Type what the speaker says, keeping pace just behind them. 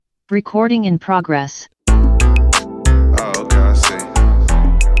Recording in progress. Oh, okay, I see.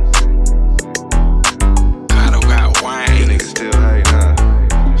 Cotto got wine. You niggas still hating, huh?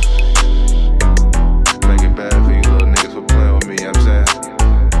 Make it bad for you little niggas for playing with me, you know what I'm saying?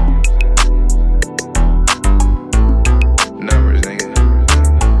 Numbers, nigga.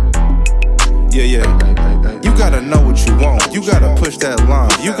 Yeah. You gotta know what you want. You gotta push that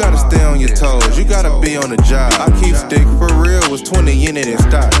line. You gotta stay on your toes. You gotta be on the job. I keep stick for real. Was 20 in it and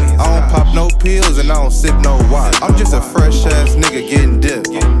stock. I don't pop no pills and I don't sip no watch. I'm just a fresh ass nigga getting dipped.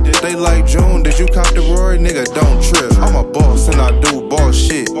 They like June, did you cop the Rory? Nigga, don't trip. I'm a boss and I do boss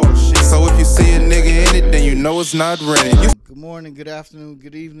shit. So if you see a nigga in it, then you know it's not renting. Good morning, good afternoon,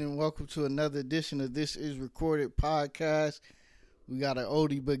 good evening. Welcome to another edition of This Is Recorded podcast. We got an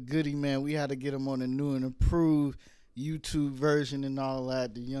oldie but goodie, man. We had to get him on a new and improved YouTube version and all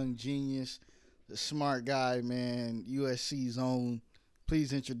that. The young genius, the smart guy, man. USC's own.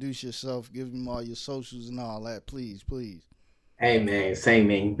 Please introduce yourself. Give him all your socials and all that, please. Hey, man. Same,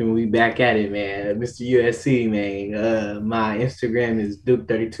 man. We back at it, man. Mr. USC, man. My Instagram is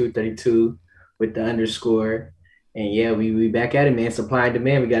Duke3232 with the underscore. And yeah, we back at it, man. Supply and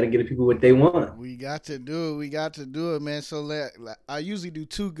demand. We got to get the people what they want. We got to do it, man. So I usually do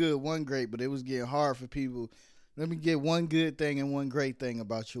two good, one great, but it was getting hard for people. Let me get one good thing and one great thing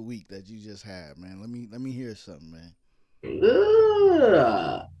about your week that you just had, man. Let me hear something, man.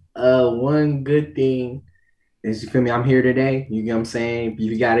 One good thing is, you feel me, I'm here today. You get what I'm saying?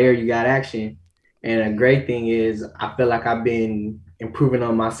 You got air, you got action. And a great thing is I feel like I've been improving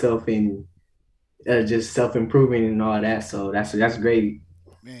on myself and just self-improving and all that. So that's great.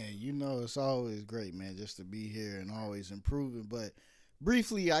 Man, you know it's always great, man, just to be here and always improving. But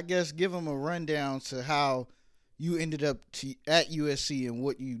briefly, I guess, give them a rundown to how you ended up at USC and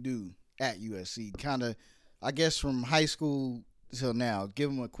what you do at USC. Kind of, I guess, from high school till now. Give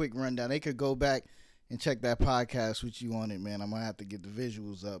them a quick rundown. They could go back and check that podcast with you on it, man. I'm going to have to get the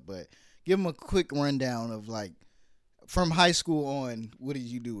visuals up. But give them a quick rundown of, like, from high school on, what did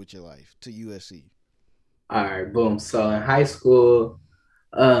you do with your life to USC? All right, boom. So in high school,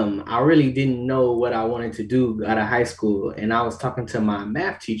 I really didn't know what I wanted to do out of high school. And I was talking to my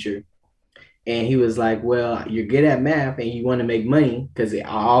math teacher, and he was like, well, you're good at math and you want to make money, because I've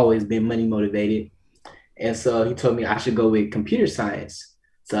always been money motivated. And so he told me I should go with computer science.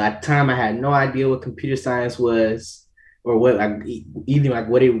 So at the time, I had no idea what computer science was, or what, like, even like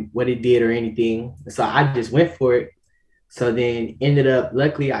what it did or anything. So I just went for it. So then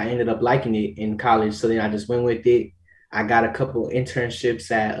luckily I ended up liking it in college. So then I just went with it. I got a couple internships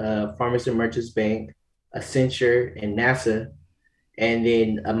at Farmers and Merchants Bank, Accenture, and NASA. And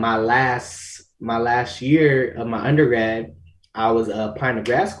then my last year of my undergrad, I was applying to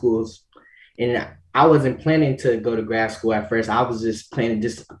grad schools. And I wasn't planning to go to grad school at first. I was just planning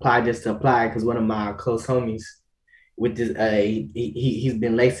just to apply, because one of my close homies with this, he's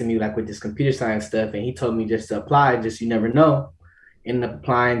been lacing me like with this computer science stuff, and he told me just to apply, just you never know. And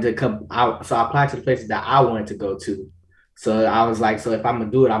applying to so I applied to the places that I wanted to go to. So I was like, so if I'm gonna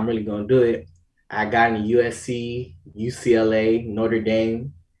do it, I'm really gonna do it. I got into USC, UCLA, Notre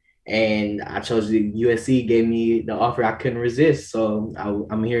Dame, and I chose the USC. Gave me the offer I couldn't resist. So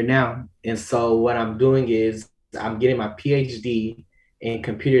I'm here now. And so what I'm doing is I'm getting my PhD in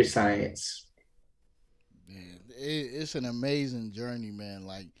computer science. It's an amazing journey, man.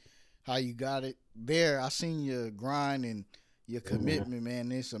 Like how you got it there. I seen your grind and your commitment,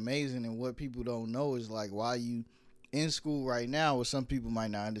 man. It's amazing. And what people don't know is, like, why you in school right now, what some people might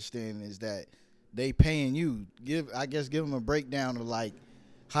not understand is that they paying you. Give them a breakdown of, like,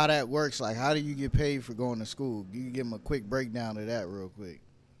 how that works. Like, how do you get paid for going to school? You can give them a quick breakdown of that real quick.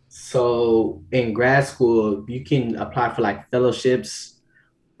 So in grad school, you can apply for like fellowships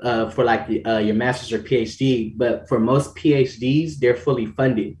for like your master's or PhD, but for most PhDs, they're fully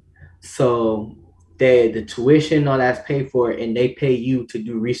funded. So the tuition, all that's paid for, and they pay you to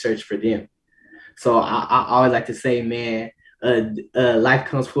do research for them. So I always like to say, man, life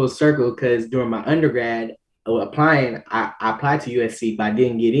comes full circle, because during my undergrad applying, I applied to USC, but I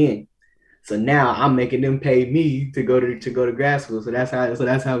didn't get in. So now I'm making them pay me to go to grad school. So that's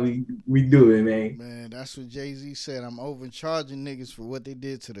how we do it, man. Man, that's what Jay-Z said. I'm overcharging niggas for what they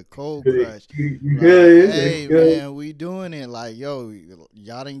did to the Cold Crush. Hey, man, we doing it. Like, yo,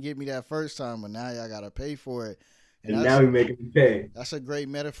 y'all didn't get me that first time, but now y'all gotta pay for it. And now we making them pay. That's a great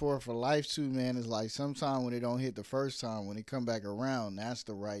metaphor for life too, man. It's like sometimes when it don't hit the first time, when it come back around, that's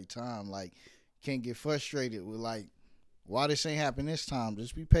the right time. Like, can't get frustrated with, like, why this ain't happen this time.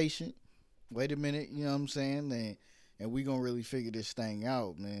 Just be patient. Wait a minute, you know what I'm saying? And we gonna really figure this thing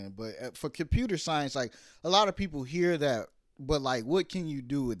out, man. But for computer science, like, a lot of people hear that but like, what can you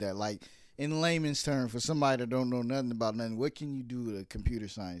do with that? Like, in layman's term, for somebody that don't know nothing about nothing, what can you do with a computer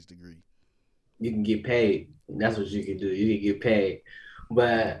science degree? You can get paid. That's what you can do. You can get paid.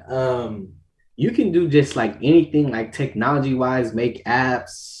 But you can do just like anything like technology wise, make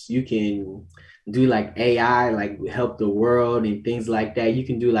apps. You can do like AI, like help the world and things like that. You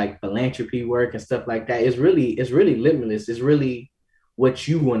can do like philanthropy work and stuff like that. It's really limitless. It's really what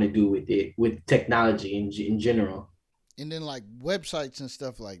you want to do with it, with technology in general. And then like websites and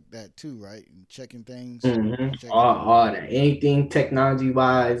stuff like that too, right? And checking things, checking. All that. Anything technology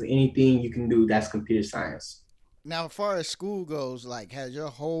wise, anything you can do, that's computer science. Now, as far as school goes, like, has your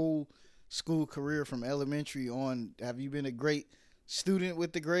whole school career from elementary on, have you been a great student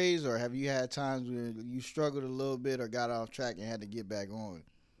with the grades, or have you had times where you struggled a little bit or got off track and had to get back on?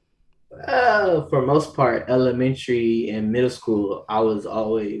 For most part, elementary and middle school, I was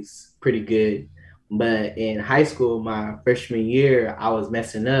always pretty good. But in high school, my freshman year, I was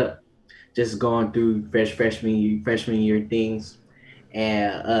messing up, just going through freshman year things.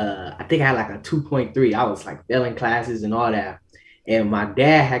 And I think I had like a 2.3. I was like failing classes and all that. And my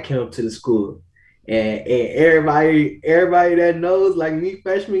dad had came up to the school. And everybody that knows like me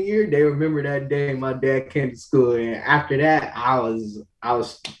freshman year, they remember that day my dad came to school. And after that, I was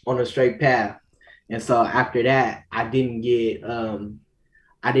on a straight path. And so after that, I didn't get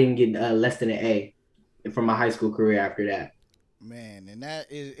less than an A from my high school career after that. Man, and and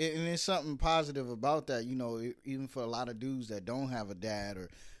it's something positive about that. You know, even for a lot of dudes that don't have a dad or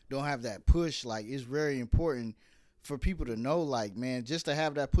don't have that push, like, it's very important for people to know, like, man, just to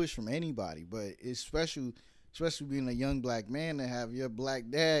have that push from anybody. But it's special, especially being a young black man, to have your black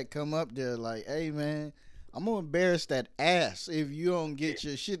dad come up there like, hey, man, I'm gonna embarrass that ass if you don't get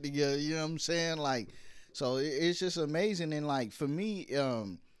your shit together. You know what I'm saying? Like, so it's just amazing. And like for me,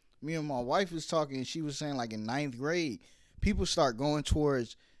 me and my wife was talking, and she was saying like in ninth grade, people start going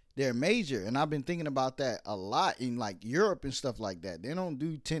towards their major. And I've been thinking about that a lot in like Europe and stuff like that. They don't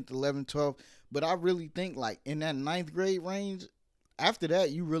do 10th, 11th, 12th. But I really think like in that ninth grade range, after that,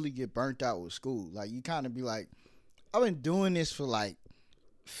 you really get burnt out with school. Like you kind of be like, I've been doing this for like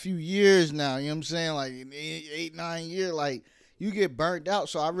a few years now. You know what I'm saying? Like 8, 9 years, like you get burnt out.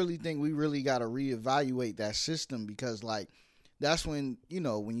 So I really think we really got to reevaluate that system, because like that's when, you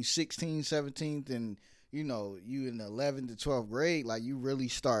know, when you 16, 17th and, you know, you in the 11th to 12th grade, like you really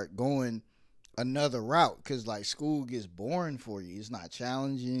start going another route, because like school gets boring for you. It's not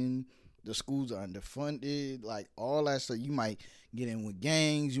challenging. The schools are underfunded, like all that stuff. You might get in with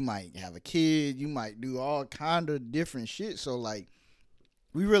gangs. You might have a kid. You might do all kind of different shit. So like,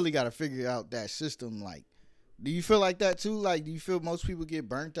 we really got to figure out that system. Like, do you feel like that too? Like, do you feel most people get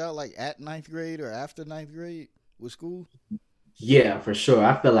burnt out like at ninth grade or after ninth grade with school? Yeah, for sure.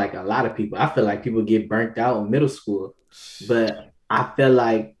 I feel like a lot of people, I feel like people get burnt out in middle school, but I feel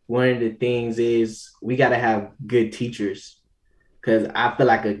like one of the things is we got to have good teachers, because I feel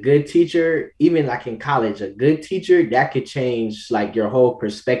like a good teacher, even like in college, a good teacher that could change like your whole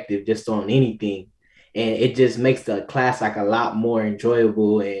perspective just on anything. And it just makes the class like a lot more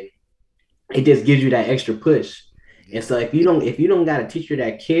enjoyable, and it just gives you that extra push. And so if you don't got a teacher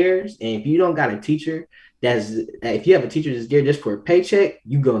that cares, and if you don't got a teacher if you have a teacher that's there just for a paycheck,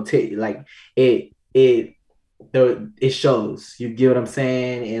 you gonna take like it shows. You get what I'm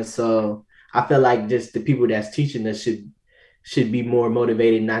saying? And so I feel like just the people that's teaching us should be more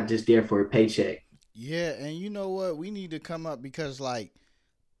motivated, not just there for a paycheck. Yeah, and you know what? We need to come up, because like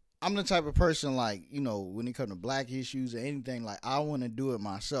I'm the type of person, like, you know, when it comes to black issues or anything, like I want to do it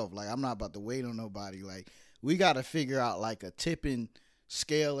myself. Like I'm not about to wait on nobody. Like we got to figure out like a tipping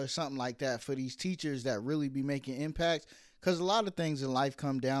scale or something like that for these teachers that really be making impacts. Because a lot of things in life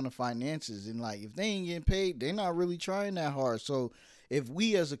come down to finances, and like if they ain't getting paid, they're not really trying that hard. So if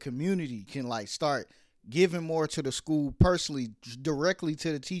we as a community can like start giving more to the school personally, directly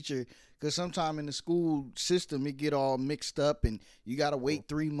to the teacher, because sometime in the school system it get all mixed up and you gotta wait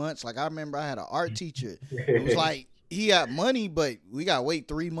 3 months. Like I remember I had an art teacher. It was like he got money, but we gotta wait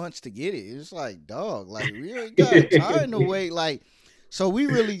 3 months to get it. It's like, dog, like we ain't got time to wait. Like, so we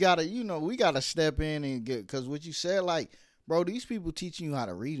really gotta, you know, we gotta step in and get, because what you said, like, bro, these people teaching you how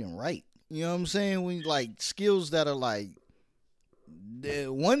to read and write. You know what I'm saying? When like skills that are like, the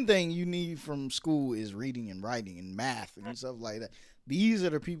one thing you need from school is reading and writing and math and stuff like that. These are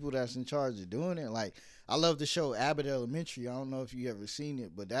the people that's in charge of doing it. Like I love the show Abbott Elementary. I don't know if you ever seen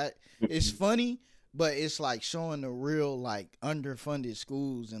it, but that it's funny, but it's like showing the real like underfunded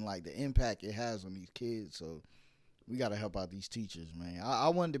schools and like the impact it has on these kids. So we got to help out these teachers, man. I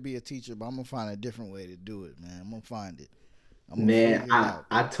wanted to be a teacher, but I'm gonna find a different way to do it, man. I'm gonna find it. I'm gonna Man, figure it I, out.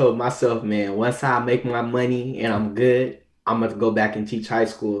 I told myself, man, once I make my money and I'm good, I'm gonna go back and teach high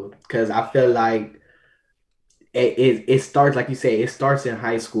school because I feel like it starts like you say, it starts in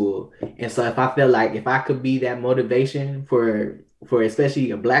high school. And so if I feel like if I could be that motivation for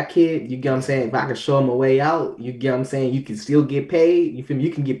especially a black kid, you get what I'm saying? If I could show them a way out, you get what I'm saying? You can still get paid. You feel me?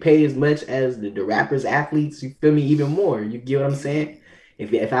 You can get paid as much as the rappers, athletes, you feel me? Even more. You get what I'm saying?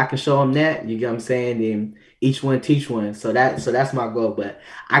 If I can show them that, you get what I'm saying, then each one teach one. So that's my goal. But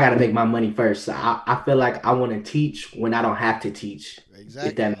I gotta make my money first. So I feel like I want to teach when I don't have to teach,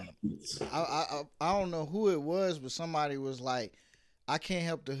 if that Exactly. makes sense. I don't know who it was, but somebody was like, I can't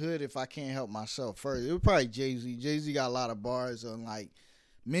help the hood if I can't help myself first. It was probably Jay Z. Jay Z got a lot of bars on like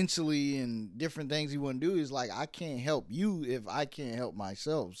mentally and different things he want to do. Is like I can't help you if I can't help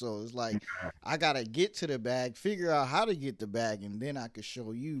myself. So it's like I gotta get to the bag, figure out how to get the bag, and then I could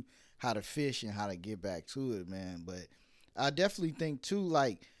show you how to fish and how to get back to it, man. But I definitely think too,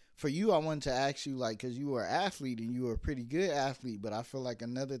 like for you, I wanted to ask you, like, because you were an athlete and you were a pretty good athlete, but I feel like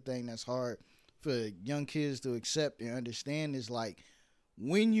another thing that's hard for young kids to accept and understand is like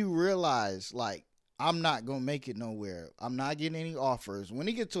when you realize, like, I'm not gonna make it nowhere. I'm not getting any offers. When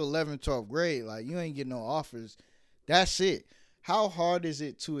you get to 11th, 12th grade, like you ain't getting no offers. That's it. How hard is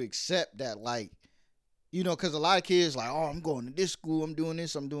it to accept that, like, because a lot of kids like, oh, I'm going to this school, I'm doing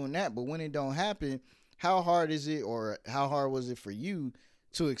this, I'm doing that. But when it don't happen, how hard is it, or how hard was it for you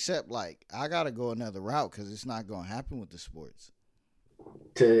to accept, like, I gotta go another route because it's not gonna happen with the sports?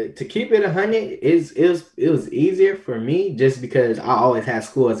 To keep it 100 is it was easier for me just because I always had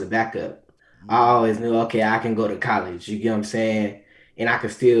school as a backup. I Mm, always knew, okay, I can go to college. You get what I'm saying? And I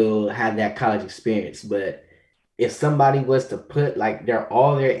could still have that college experience. But if somebody was to put like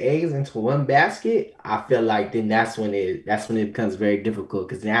all their eggs into one basket, I feel like then that's when it becomes very difficult.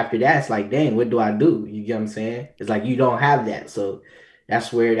 Because then after that, it's like, dang, what do I do? You get what I'm saying? It's like you don't have that. So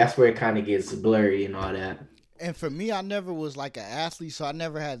that's where it kind of gets blurry and all that. and for me, I never was like an athlete, so I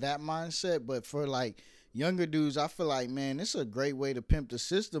never had that mindset. But for like younger dudes, I feel like, man, it's a great way to pimp the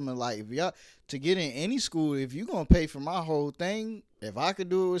system. And like, if y'all to get in any school, if you gonna pay for my whole thing, if I could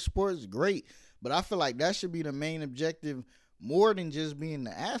do it with sports, great. But I feel like that should be the main objective more than just being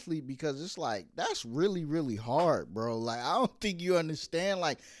the athlete, because it's like that's really really hard, bro. Like I don't think you understand,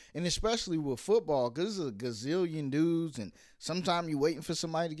 like, and especially with football, because there's a gazillion dudes, and sometimes you waiting for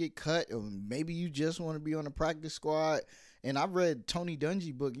somebody to get cut, or maybe you just want to be on the practice squad. And I read Tony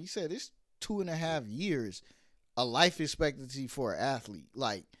Dungy book. He said it's 2.5 years a life expectancy for an athlete.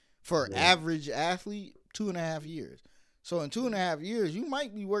 Like for an Yeah. average athlete, 2.5 years. So in 2.5 years, you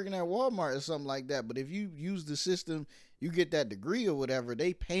might be working at Walmart or something like that. But if you use the system, you get that degree or whatever,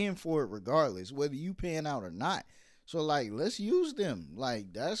 they paying for it regardless, whether you paying out or not. So like, let's use them.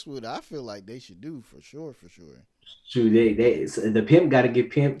 Like that's what I feel like they should do for sure, for sure. Shoot, the pimp got to get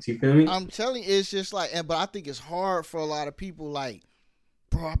pimped. You feel me? I'm telling you, it's just like, but I think it's hard for a lot of people. Like,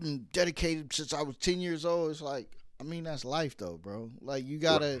 bro, I've been dedicated since I was 10 years old. It's like, I mean, that's life though, bro. Like, you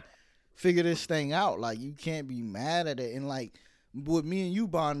gotta figure this thing out. Like, you can't be mad at it. And like, what me and you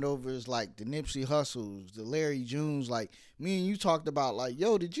bond over is like the Nipsey Hustles, the Larry Junes. Like, me and you talked about, like,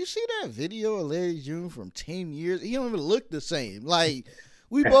 yo, did you see that video of Larry June from 10 years? He don't even look the same. Like,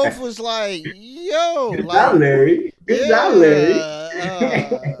 we both was like, yo, Good job, like, Larry. Good job, Larry.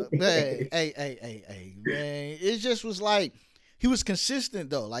 yeah, man. Hey, man. It just was like he was consistent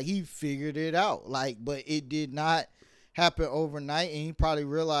though. Like he figured it out. Like, but it did not happen overnight, and he probably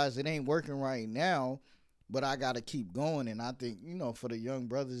realized it ain't working right now. But I got to keep going, and I think for the young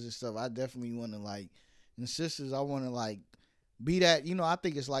brothers and stuff, I definitely want to like and sisters. I want to like be that. I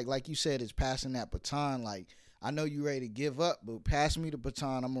think it's like you said, it's passing that baton. Like I know you ready to give up, but pass me the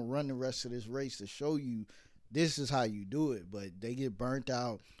baton. I'm gonna run the rest of this race to show you this is how you do it. But they get burnt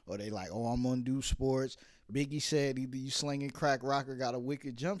out, or they like, oh, I'm gonna do sports. Biggie said either you slinging crack rock or got a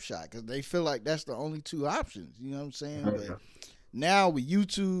wicked jump shot, because they feel like that's the only two options. You know what I'm saying? But now with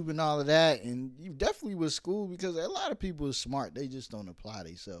YouTube and all of that, and you definitely with school, because a lot of people are smart, they just don't apply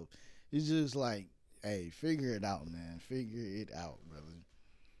themselves. It's just like, hey, figure it out, man. Figure it out, brother.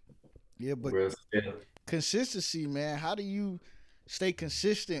 Yeah, but Real still. consistency, man. How do you stay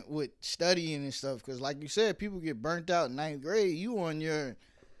consistent with studying and stuff? Because, like you said, people get burnt out in ninth grade. You on your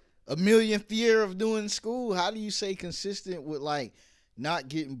a millionth year of doing school. How do you stay consistent with like not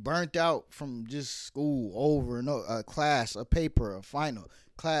getting burnt out from just school over and over? A class, a paper, a final,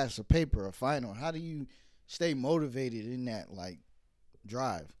 class, a paper, a final. How do you stay motivated in that like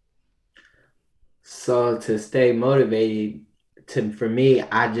drive? So to stay motivated, for me,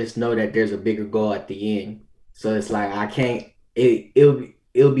 I just know that there's a bigger goal at the end. So it's like I can't.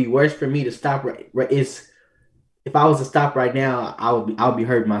 It'll be worse for me to stop. Right, it's if I was to stop right now, I would be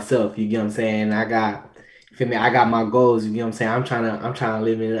hurting myself. You get what I'm saying? You feel me? I got my goals. You know what I'm saying? I'm trying to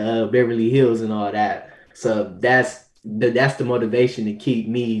live in Beverly Hills and all that. So that's the motivation to keep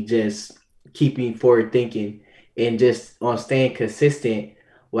me just keeping forward thinking and just on staying consistent.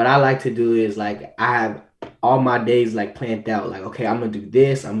 What I like to do is like I have all my days like planned out. Like, okay, I'm gonna do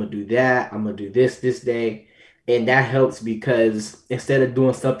this, I'm gonna do that, I'm gonna do this day. And that helps because instead of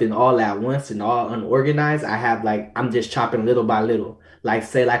doing something all at once and all unorganized, I have like I'm just chopping little by little. Like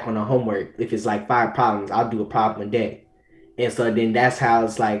say like on a homework, if it's like 5 problems, I'll do a problem a day. And so then that's how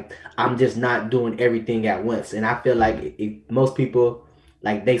it's like I'm just not doing everything at once. And I feel like most people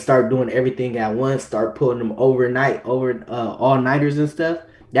like they start doing everything at once, start pulling them overnight, over all nighters and stuff.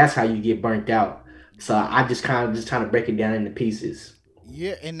 That's how you get burnt out. So I just kind of just trying to break it down into pieces.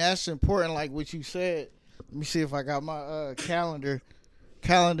 Yeah, and that's important. Like what you said. Let me see if I got my calendar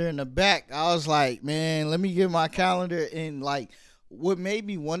in the back. I was like, man, let me get my calendar. And like, what made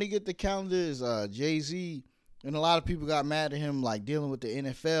me want to get the calendar is Jay-Z, and a lot of people got mad at him, like dealing with the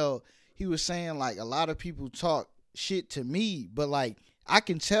NFL. He was saying like a lot of people talk shit to me, but like I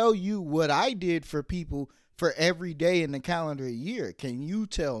can tell you what I did for people for every day in the calendar year. Can you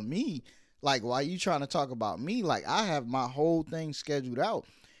tell me, like, why you trying to talk about me? Like, I have my whole thing scheduled out.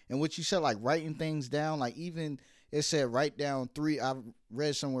 And what you said, like writing things down, like even it said write down three. I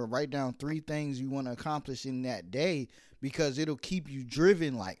read somewhere, write down 3 things you want to accomplish in that day, because it'll keep you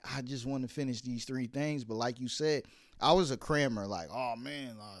driven. Like, I just want to finish these 3 things. But like you said, I was a crammer. Like, oh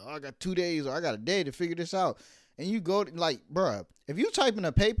man, like, I got 2 days or I got a day to figure this out. And you go to, like, bruh, if you type in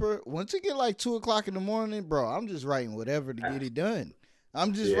a paper, once it get like 2 o'clock in the morning, bro, I'm just writing whatever to get it done.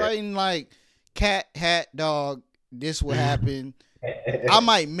 I'm just writing like cat, hat, dog. This will happen. I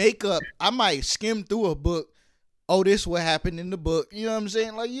might skim through a book. Oh, this what happened in the book. You know what I'm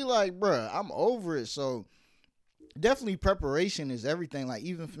saying? Like, you like, bruh, I'm over it. So definitely preparation is everything. Like,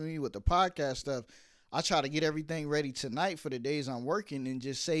 even for me with the podcast stuff, I try to get everything ready tonight for the days I'm working and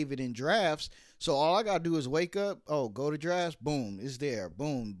just save it in drafts. So all I gotta do is wake up, go to drafts, boom, it's there.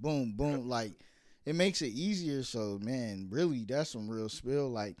 Boom, boom, boom. Like, it makes it easier. So man, really, that's some real spill.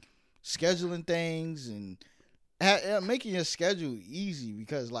 Like scheduling things and making your schedule easy,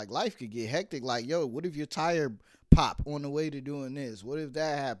 because like life could get hectic. Like, yo, what if your tire pop on the way to doing this? What if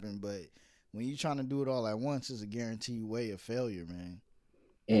that happened? But when you're trying to do it all at once, it's a guaranteed way of failure, man.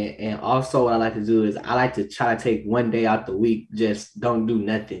 And also what I like to do is I like to try to take one day out the week, just don't do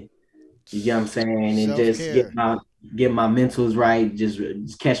nothing. You get what I'm saying? And Self just care. get my mentals right, just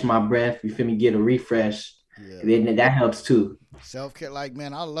catch my breath, you feel me, get a refresh. Yeah. And then that helps too. Self care, like,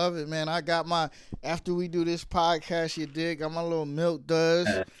 man, I love it, man. I got my, after we do this podcast, you dig, got my little milk duds.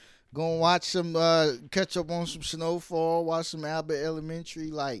 Gonna watch some, catch up on some Snowfall, watch some Albert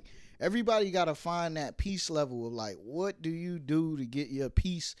Elementary. Like, everybody gotta find that peace level of like, what do you do to get your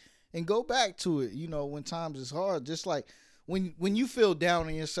peace and go back to it? You know, when times is hard, just like when you feel down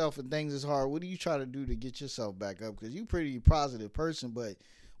on yourself and things is hard, what do you try to do to get yourself back up? Because you pretty positive person, but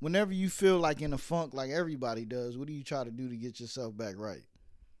whenever you feel like in a funk, like everybody does, what do you try to do to get yourself back right?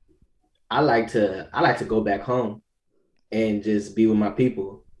 I like to go back home and just be with my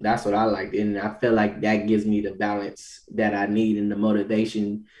people. That's what I like. And I feel like that gives me the balance that I need and the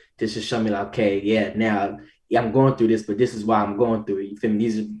motivation just to show me like, okay, yeah, now yeah, I'm going through this, but this is why I'm going through it. You feel me?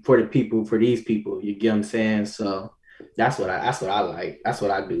 These are for the people, for these people. You get what I'm saying? So that's what I like. That's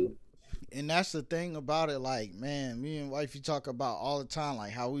what I do. And that's the thing about it, like, man, me and wife, you talk about all the time,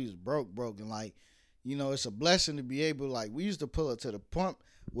 like how we was broke, and like, you know, it's a blessing to be able, like, we used to pull up to the pump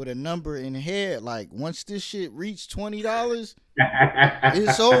with a number in head, like, once this shit reached $20,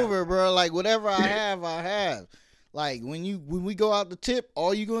 it's over, bro. Like, whatever I have, I have. Like, when we go out the tip,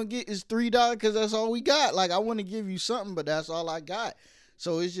 all you gonna get is $3 because that's all we got. Like, I want to give you something, but that's all I got.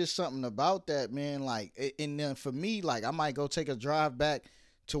 So it's just something about that, man. Like, and then for me, like, I might go take a drive back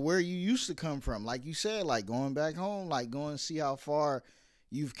to where you used to come from. Like you said, like going back home, like going to see how far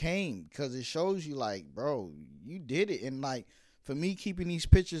you've came, because it shows you, like, bro, you did it. And like for me, keeping these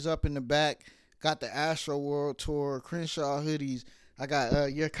pictures up in the back, got the Astro World Tour, Crenshaw hoodies. I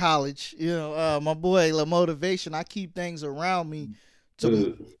got your college, you know, my boy La Motivation. I keep things around me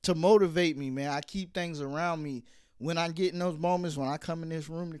to motivate me, man. I keep things around me when I get in those moments when I come in this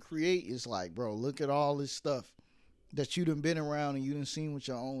room to create. It's like, bro, look at all this stuff that you done been around and you done seen with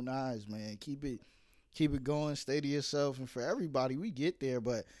your own eyes, man. Keep it going, stay to yourself, and for everybody, we get there,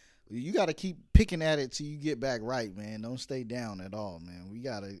 but you gotta keep picking at it till you get back right, man. Don't stay down at all, man. We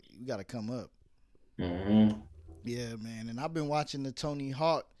gotta come up. Mm-hmm. Yeah, man. And I've been watching the Tony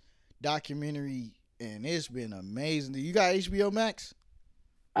Hawk documentary, and it's been amazing. You got HBO Max?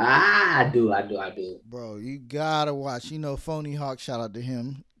 I do. Bro, you gotta watch. You know, Phony Hawk, shout out to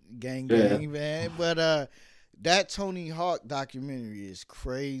him. Gang, Yeah. man. But that Tony Hawk documentary is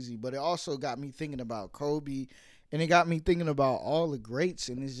crazy, but it also got me thinking about Kobe, and it got me thinking about all the greats,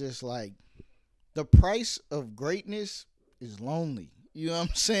 and it's just like the price of greatness is lonely. You know what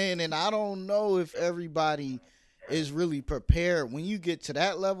I'm saying? And I don't know if everybody is really prepared when you get to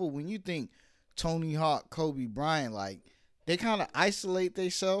that level. When you think Tony Hawk, Kobe Bryant, like they kind of isolate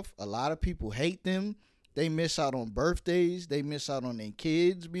themselves. A lot of people hate them. They miss out on birthdays. They miss out on their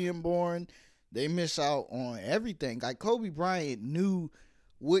kids being born. They miss out on everything. Like Kobe Bryant knew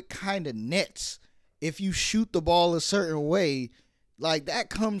what kind of nets, if you shoot the ball a certain way, like that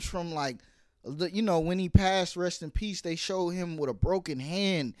comes from like, when he passed, rest in peace, they showed him with a broken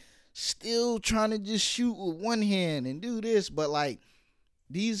hand, still trying to just shoot with one hand and do this. But like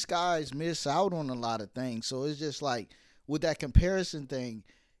these guys miss out on a lot of things. So it's just like with that comparison thing,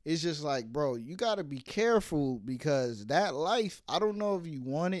 it's just like, bro, you got to be careful because that life, I don't know if you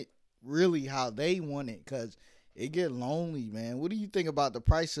want it really how they want it because it get lonely, man. What do you think about the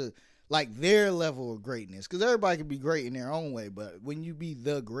price of like their level of greatness? Because everybody can be great in their own way, but when you be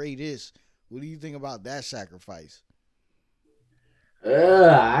the greatest, what do you think about that sacrifice?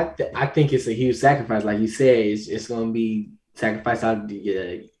 I think it's a huge sacrifice. Like you said, it's going to be sacrifice out of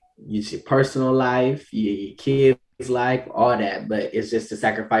your personal life, your kids' life, all that. But it's just a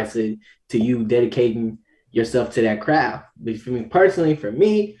sacrifice to you dedicating yourself to that craft. But for me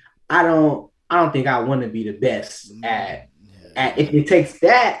personally, I don't think I want to be the best at if it takes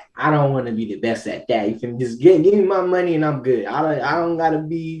that, I don't want to be the best at that. You can just give me my money and I'm good. I don't gotta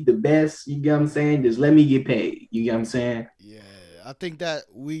be the best. You get what I'm saying? Just let me get paid. You get what I'm saying? Yeah, I think that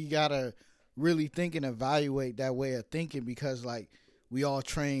we gotta really think and evaluate that way of thinking because like we all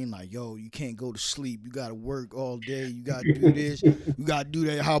train like, yo, you can't go to sleep. You gotta work all day. You gotta do this. You gotta do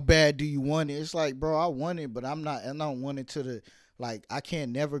that. How bad do you want it? It's like, bro, I want it, but I don't want it to the like I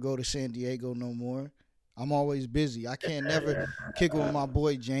can't never go to San Diego no more. I'm always busy. I can't never kick with my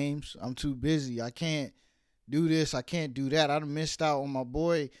boy James. I'm too busy. I can't do this. I can't do that. I done missed out on my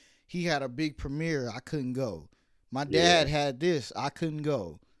boy. He had a big premiere. I couldn't go. My dad had this. I couldn't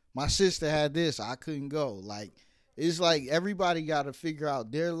go. My sister had this. I couldn't go. Like, it's like everybody got to figure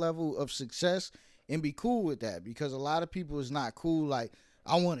out their level of success and be cool with that because a lot of people is not cool. Like,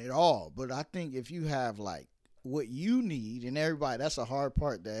 I want it all. But I think if you have, like, what you need and everybody, that's a hard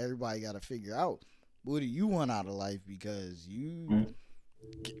part that everybody got to figure out. What do you want out of life? Because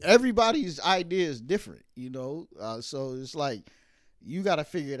everybody's idea is different, so it's like you got to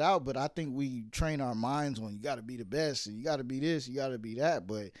figure it out. But I think we train our minds on you got to be the best and you got to be this, you got to be that.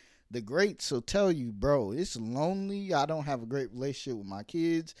 But the greats will tell you, bro, it's lonely. I don't have a great relationship with my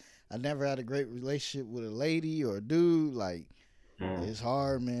kids. I never had a great relationship with a lady or a dude. Like, it's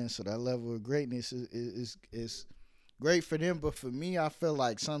hard, man. So that level of greatness is great for them. But for me, I feel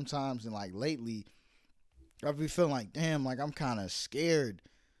like sometimes and like lately, I be feeling like, damn, like I'm kind of scared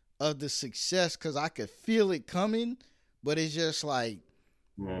of the success because I could feel it coming, but it's just like,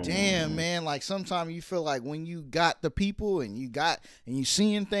 damn, man, like sometimes you feel like when you got the people and you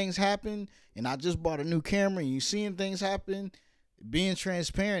seeing things happen, and I just bought a new camera and you seeing things happen, being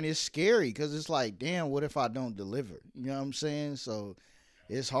transparent is scary because it's like, damn, what if I don't deliver? You know what I'm saying? So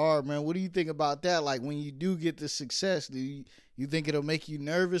it's hard, man. What do you think about that? Like when you do get the success, do you think it'll make you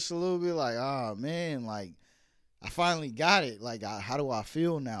nervous a little bit? Like, oh, man, like, I finally got it. Like, how do I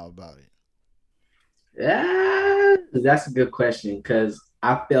feel now about it? Yeah, that's a good question because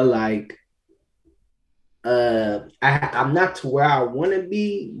I feel like I'm not to where I want to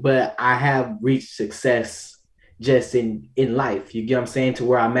be, but I have reached success just in life. You get what I'm saying? To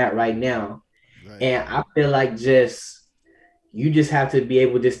where I'm at right now. Right. And I feel like you just have to be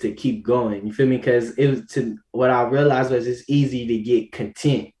able just to keep going. You feel me? Because what I realized was it's easy to get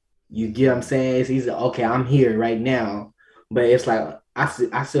content. You get what I'm saying? It's easy. Okay, I'm here right now, but it's like I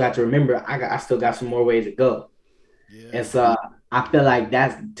still have to remember I still got some more ways to go. Yeah. And so I feel like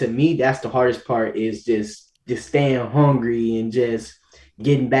that's the hardest part is just staying hungry and just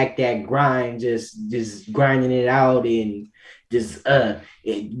getting back that grind, just grinding it out and just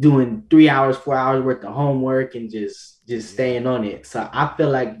doing 3 hours, 4 hours worth of homework and just staying on it. So I feel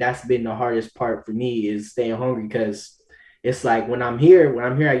like that's been the hardest part for me is staying hungry because it's like when I'm here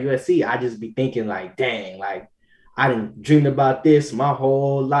at USC, I just be thinking like, dang, like I didn't dream about this my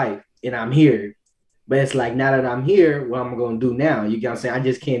whole life and I'm here. But it's like now that I'm here, what am I going to do now? You get what I'm saying? I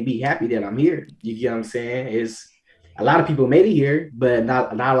just can't be happy that I'm here. You get what I'm saying? It's a lot of people made it here, but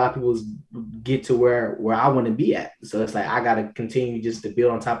not a lot of people get to where I want to be at. So it's like I got to continue just to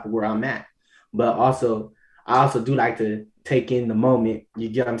build on top of where I'm at. But also, I also do like to take in the moment, you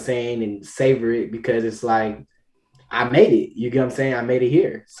get what I'm saying, and savor it because it's like, I made it. You get what I'm saying? I made it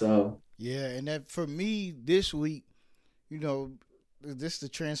here. So Yeah, and that for me this week, you know, this the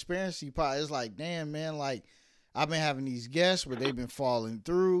transparency part. It's like, damn, man, like I've been having these guests, but they've been falling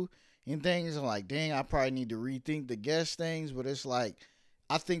through and things. I'm like, dang, I probably need to rethink the guest things. But it's like,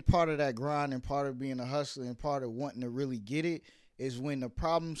 I think part of that grind and part of being a hustler and part of wanting to really get it is when the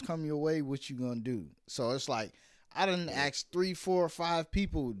problems come your way, what you gonna do? So it's like, I done asked 3, 4, or 5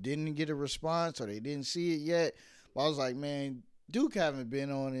 people, didn't get a response or they didn't see it yet. But I was like, man, Duke haven't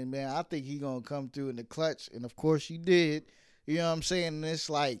been on it, man. I think he gonna come through in the clutch, and of course he did. You know what I'm saying? And it's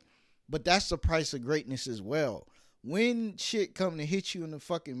like, but that's the price of greatness as well. When shit come to hit you in the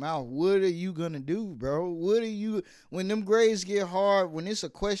fucking mouth, what are you gonna do, bro? What are you when them grades get hard? When it's a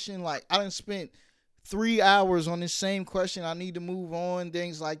question like I done spent 3 hours on this same question, I need to move on,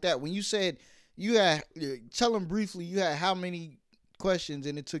 things like that. When you said you had, tell them briefly, you had how many questions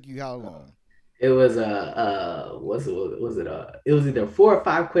and it took you how long? It was it was either 4 or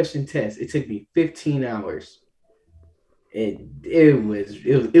 5 question test. It took me 15 hours. It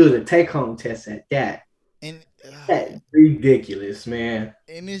was a take home test at that. And That's ridiculous, man.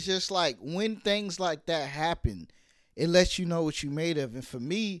 and it's just like when things like that happen, it lets you know what you made of. And for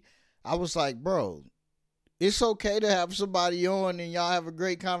me, I was like, bro, it's okay to have somebody on and y'all have a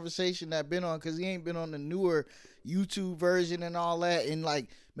great conversation that been on because he ain't been on the newer YouTube version and all that. And like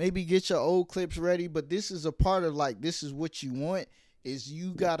maybe get your old clips ready. But this is a part of like this is what you want. Is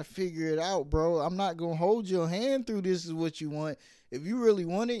you gotta figure it out, bro. I'm not gonna hold your hand through this is what you want. If you really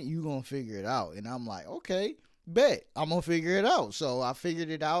want it, you gonna figure it out. And I'm like, okay, bet. I'm gonna figure it out. So I figured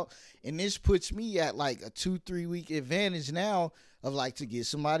it out. And this puts me at like a 2-3 week advantage now of like to get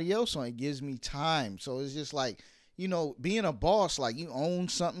somebody else on. It gives me time. So it's just like, being a boss, like you own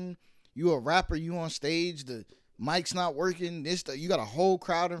something, you a rapper, you on stage, the mic's not working, you got a whole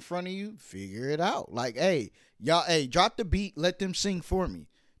crowd in front of you, figure it out. Like, hey, y'all, hey, drop the beat, let them sing for me.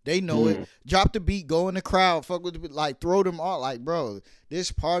 They know it. Drop the beat, go in the crowd, fuck with the beat, like throw them all. Like, bro,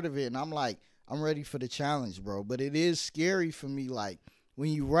 this part of it, and I'm like, I'm ready for the challenge, bro. But it is scary for me, like when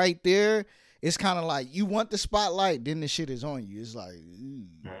you right there, it's kind of like you want the spotlight, then the shit is on you. It's like, you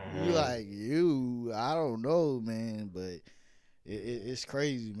like I don't know, man, but it's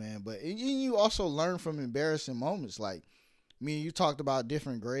crazy, man. But you also learn from embarrassing moments, like. Me and you talked about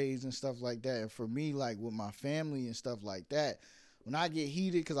different grades and stuff like that. And for me, like with my family and stuff like that, when I get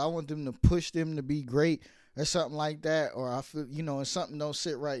heated because I want them to push them to be great or something like that, or I feel, and something don't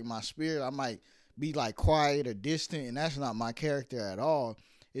sit right in my spirit, I might be like quiet or distant, and that's not my character at all.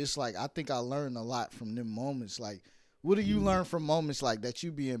 It's like I think I learned a lot from them moments. Like, what do you learn from moments like that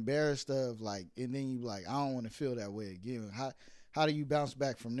you be embarrassed of, like, and then you like, I don't want to feel that way again. How do you bounce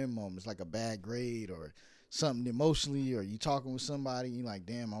back from them moments, like a bad grade or something emotionally, or you talking with somebody, you like,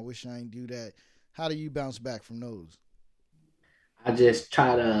 damn, I wish I ain't do that. How do you bounce back from those? I just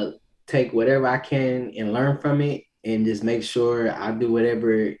try to take whatever I can and learn from it and just make sure I do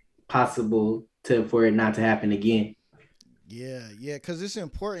whatever possible to for it not to happen again. Yeah, because it's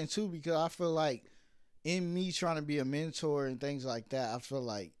important too. Because I feel like in me trying to be a mentor and things like that, I feel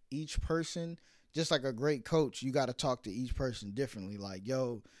like each person, just like a great coach, you got to talk to each person differently. Like,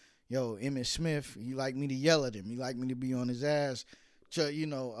 Emmitt Smith, he like me to yell at him. He like me to be on his ass.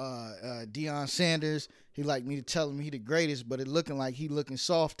 Deion Sanders, he like me to tell him he the greatest, but it looking like he looking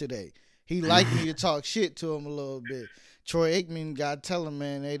soft today. He like me to talk shit to him a little bit. Troy Aikman, got to tell him,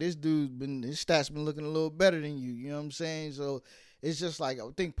 man, hey, his stats been looking a little better than you. You know what I'm saying? So it's just like, I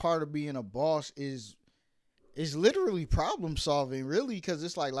think part of being a boss is literally problem solving, really, because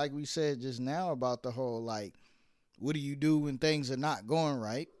it's like we said just now about the whole, like, what do you do when things are not going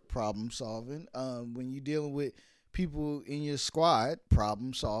right? Problem solving. When you're dealing with people in your squad,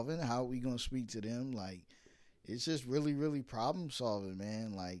 problem solving. How are we gonna speak to them? Like, it's just really, really problem solving,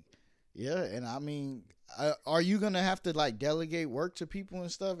 man. Like, yeah. And I mean, are you gonna have to like delegate work to people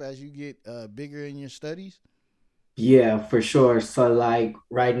and stuff as you get bigger in your studies? Yeah, for sure. So like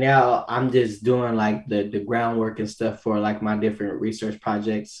right now I'm just doing like the groundwork and stuff for like my different research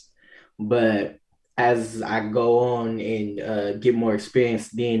projects. But as I go on and get more experience,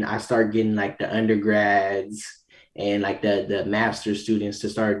 then I start getting like the undergrads and like the master students to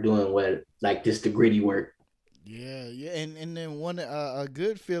start doing what like just the gritty work. Yeah, and then one a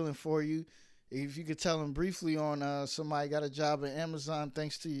good feeling for you, if you could tell them briefly on somebody got a job at Amazon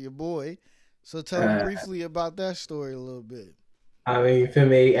thanks to your boy. So tell them Uh, briefly about that story a little bit. I mean, for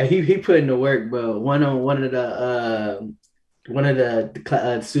me, he put in the work, but one of the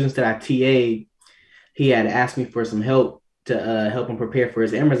students that I TA, he had asked me for some help to help him prepare for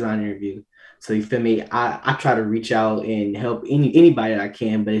his Amazon interview. So you feel me? I try to reach out and help anybody that I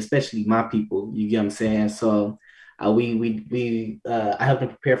can, but especially my people. You get what I'm saying? So I helped him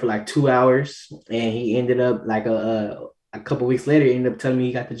prepare for like 2 hours, and he ended up like a couple weeks later, he ended up telling me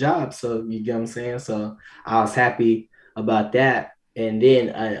he got the job. So you get what I'm saying. So I was happy about that. And then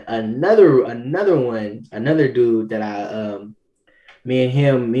another dude that me and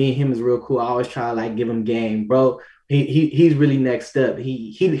him is real cool. I always try to like give him game, bro. He's really next up.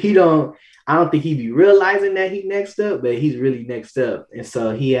 He don't. I don't think he be realizing that he next up, but he's really next up. And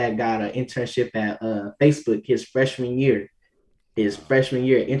so he had got an internship at Facebook his freshman year. His freshman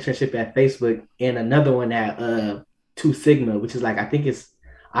year internship at Facebook, and another one at Two Sigma, which is like I think it's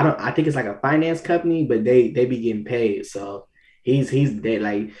like a finance company, but they be getting paid. So he's they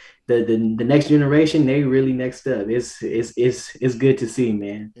like the next generation, they really next up. It's good to see,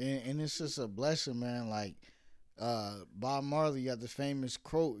 man. And it's just a blessing, man. Like Bob Marley got the famous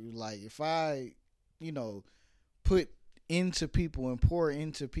quote, like, if I, you know, put into people and pour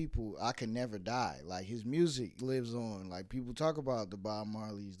into people, I can never die. Like, his music lives on. Like, people talk about the Bob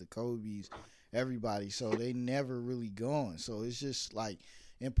Marleys, the Kobe's, everybody, so they never really gone. So it's just like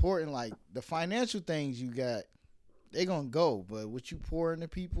important. Like, the financial things you got, they gonna go, but what you pour into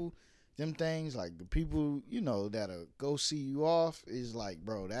people, them things, like the people, you know, that'll go see you off, is like,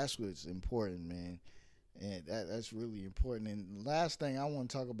 bro, that's what's important, man. And that's really important. And the last thing I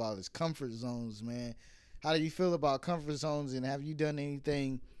want to talk about is comfort zones, man. How do you feel about comfort zones, and have you done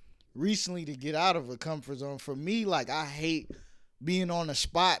anything recently to get out of a comfort zone? For me, like, I hate being on the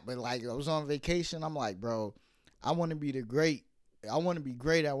spot, but like, I was on vacation, I'm like, bro, I want to be I want to be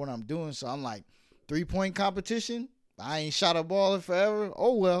great at what I'm doing. So I'm like, 3-point competition, I ain't shot a ball in forever.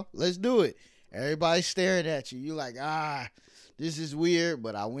 Oh well, let's do it. Everybody's staring at you. You like, this is weird,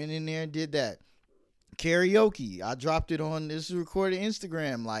 but I went in there and did that. Karaoke, I dropped it on this recorded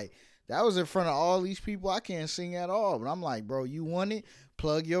Instagram. Like, that was in front of all these people. I can't sing at all, but I'm like, bro, you want it?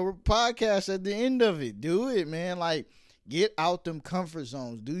 Plug your podcast at the end of it. Do it, man. Like, get out them comfort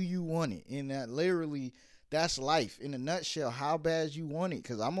zones. Do you want it? And that literally, that's life in a nutshell. How bad you want it?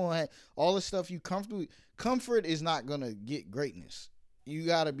 Because I'm gonna have all the stuff you comfortable. Comfort is not gonna get greatness. You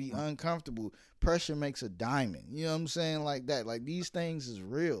gotta be uncomfortable. Pressure makes a diamond. You know what I'm saying? Like that. Like, these things is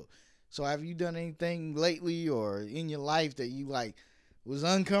real. So have you done anything lately or in your life that you like was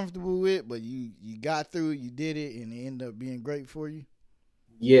uncomfortable with, but you got through it, you did it, and it ended up being great for you?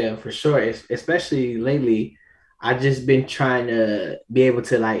 Yeah, for sure. Especially lately, I just been trying to be able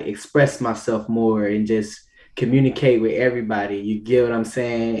to like express myself more and just communicate with everybody. You get what I'm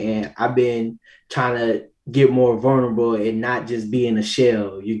saying? And I've been trying to get more vulnerable and not just be in a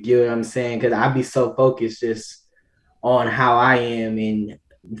shell. You get what I'm saying? Because I be so focused just on how I am, and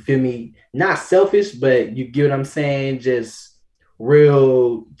you feel me, not selfish, but you get what I'm saying, just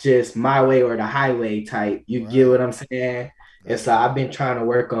real, just my way or the highway type. You get Right. what I'm saying? And so I've been trying to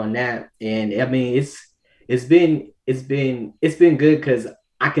work on that. And I mean, it's been good because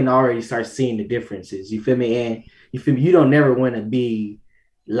I can already start seeing the differences. You feel me? And you feel me, you don't never want to be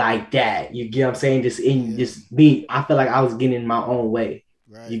like that. You get what I'm saying? Just in Yeah. just me. I feel like I was getting in my own way.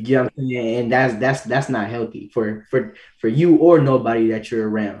 You Right. get what I'm saying? And that's not healthy for you or nobody that you're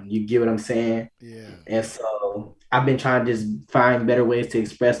around. You get what I'm saying? Yeah. And so I've been trying to just find better ways to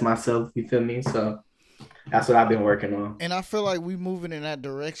express myself. You feel me? So that's what I've been working on. And I feel like we moving in that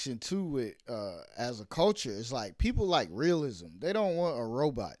direction too with as a culture. It's like people like realism. They don't want a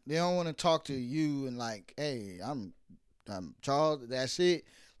robot. They don't want to talk to you and like, hey, I'm Charles, that's it.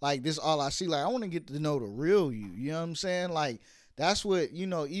 Like, this all I see. Like, I want to get to know the real you. You know what I'm saying? Like, that's what, you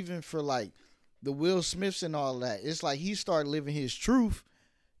know, even for like the Will Smiths and all that, it's like he started living his truth.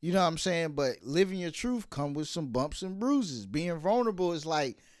 You know what I'm saying? But living your truth come with some bumps and bruises. Being vulnerable is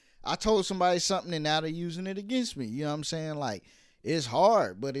like, I told somebody something and now they're using it against me. You know what I'm saying? Like, it's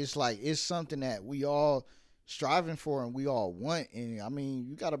hard, but it's like, it's something that we all striving for and we all want. And I mean,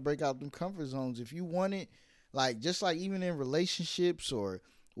 you got to break out them comfort zones if you want it. Like, just like even in relationships or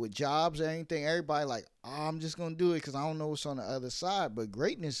with jobs or anything, everybody like, oh, I'm just gonna do it because I don't know what's on the other side. But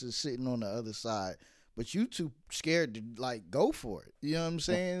greatness is sitting on the other side. But you too scared to like go for it. You know what I'm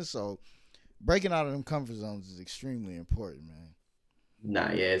saying? So breaking out of them comfort zones is extremely important, man.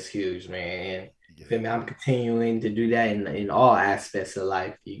 Nah, yeah, it's huge, man. You feel Yeah. me? I'm continuing to do that in all aspects of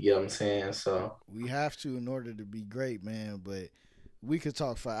life. You get what I'm saying? So We have to in order to be great, man. But we could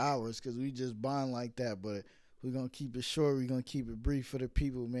talk for hours because we just bond like that. But we're gonna keep it short. We're gonna keep it brief for the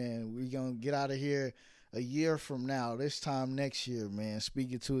people, man. We're gonna get out of here a year from now. This time next year, man.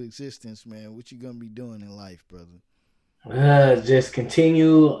 Speaking to existence, man. What you gonna be doing in life, brother? just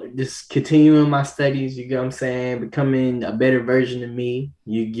continuing my studies, you get what I'm saying, becoming a better version of me,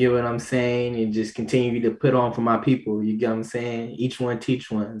 you get what I'm saying, and just continue to put on for my people, you get what I'm saying, each one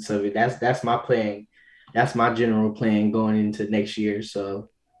teach one. So that's my plan that's my general plan going into next year. So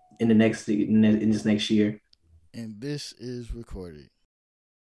in this next year. And this is recorded.